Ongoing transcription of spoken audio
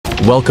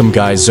Welcome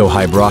guys,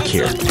 Zohaib Rock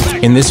here.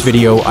 In this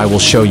video I will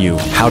show you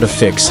how to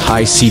fix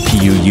high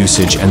CPU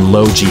usage and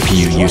low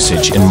GPU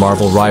usage in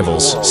Marvel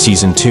Rivals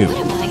Season 2.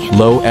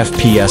 Low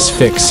FPS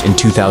fix in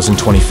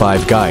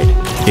 2025 guide.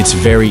 It's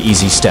very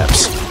easy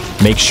steps.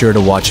 Make sure to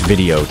watch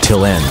video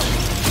till end.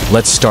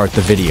 Let's start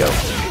the video.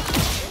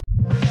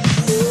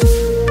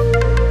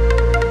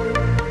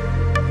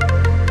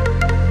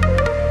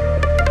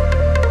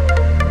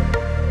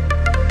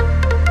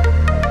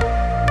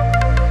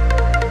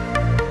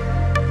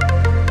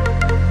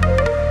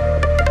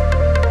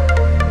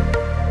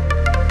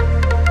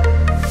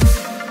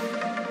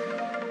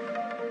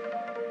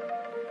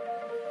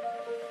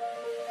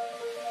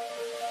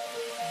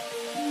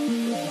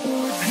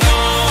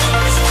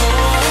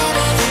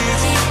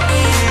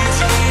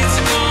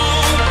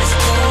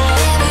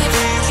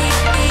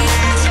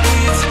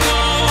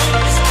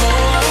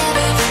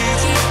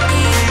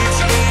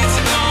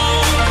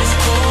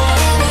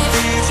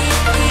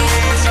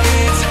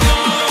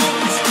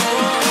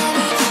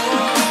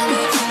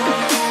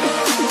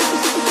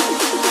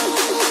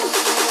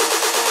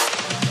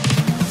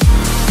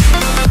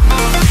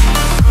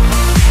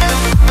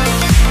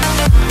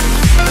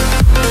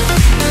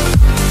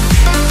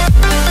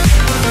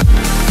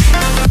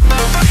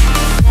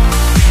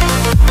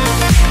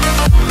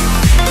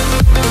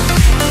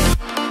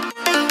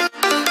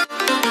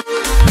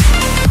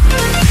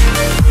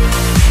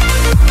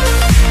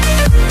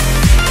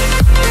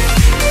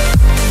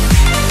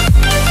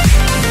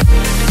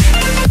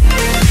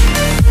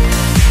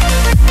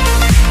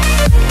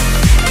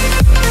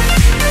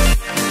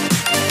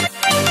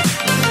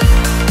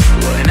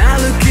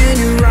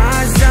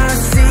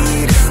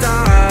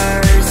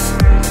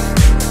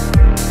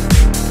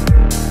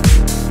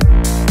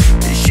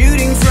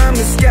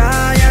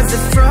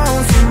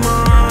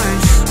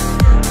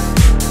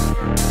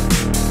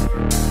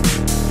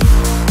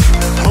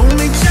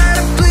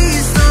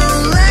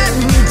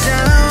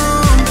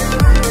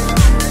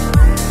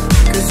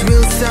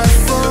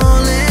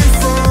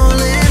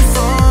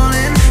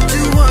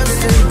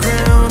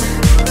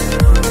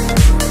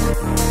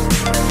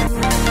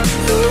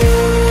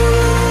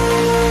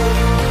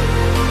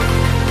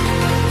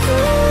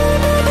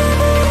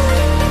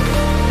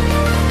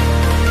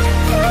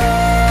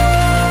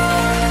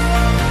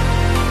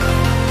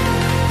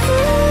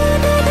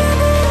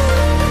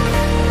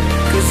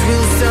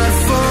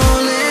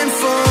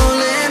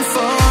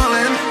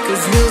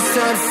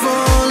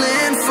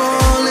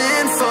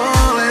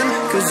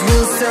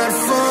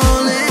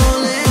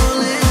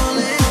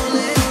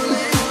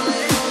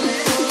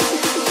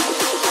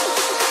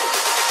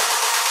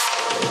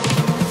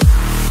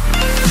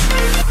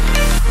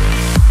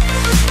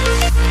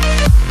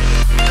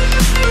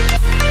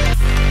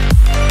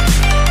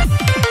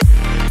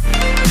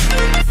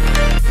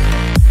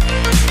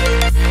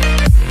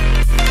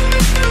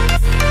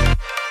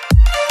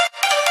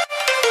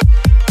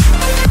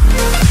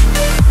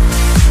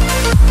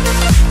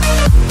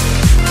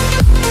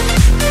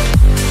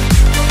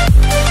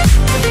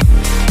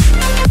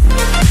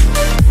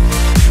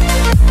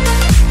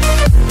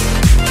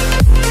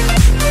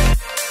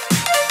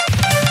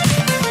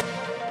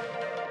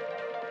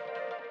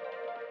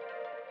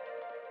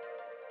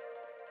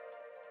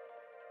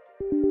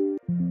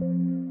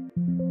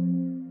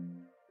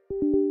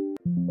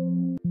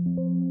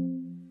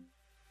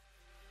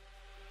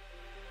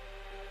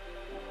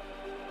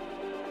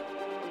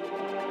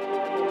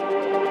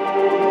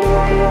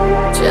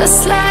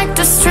 Just like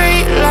the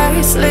street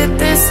lights lit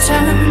this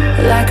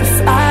town, like a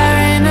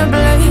fire in a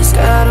blaze.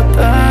 Got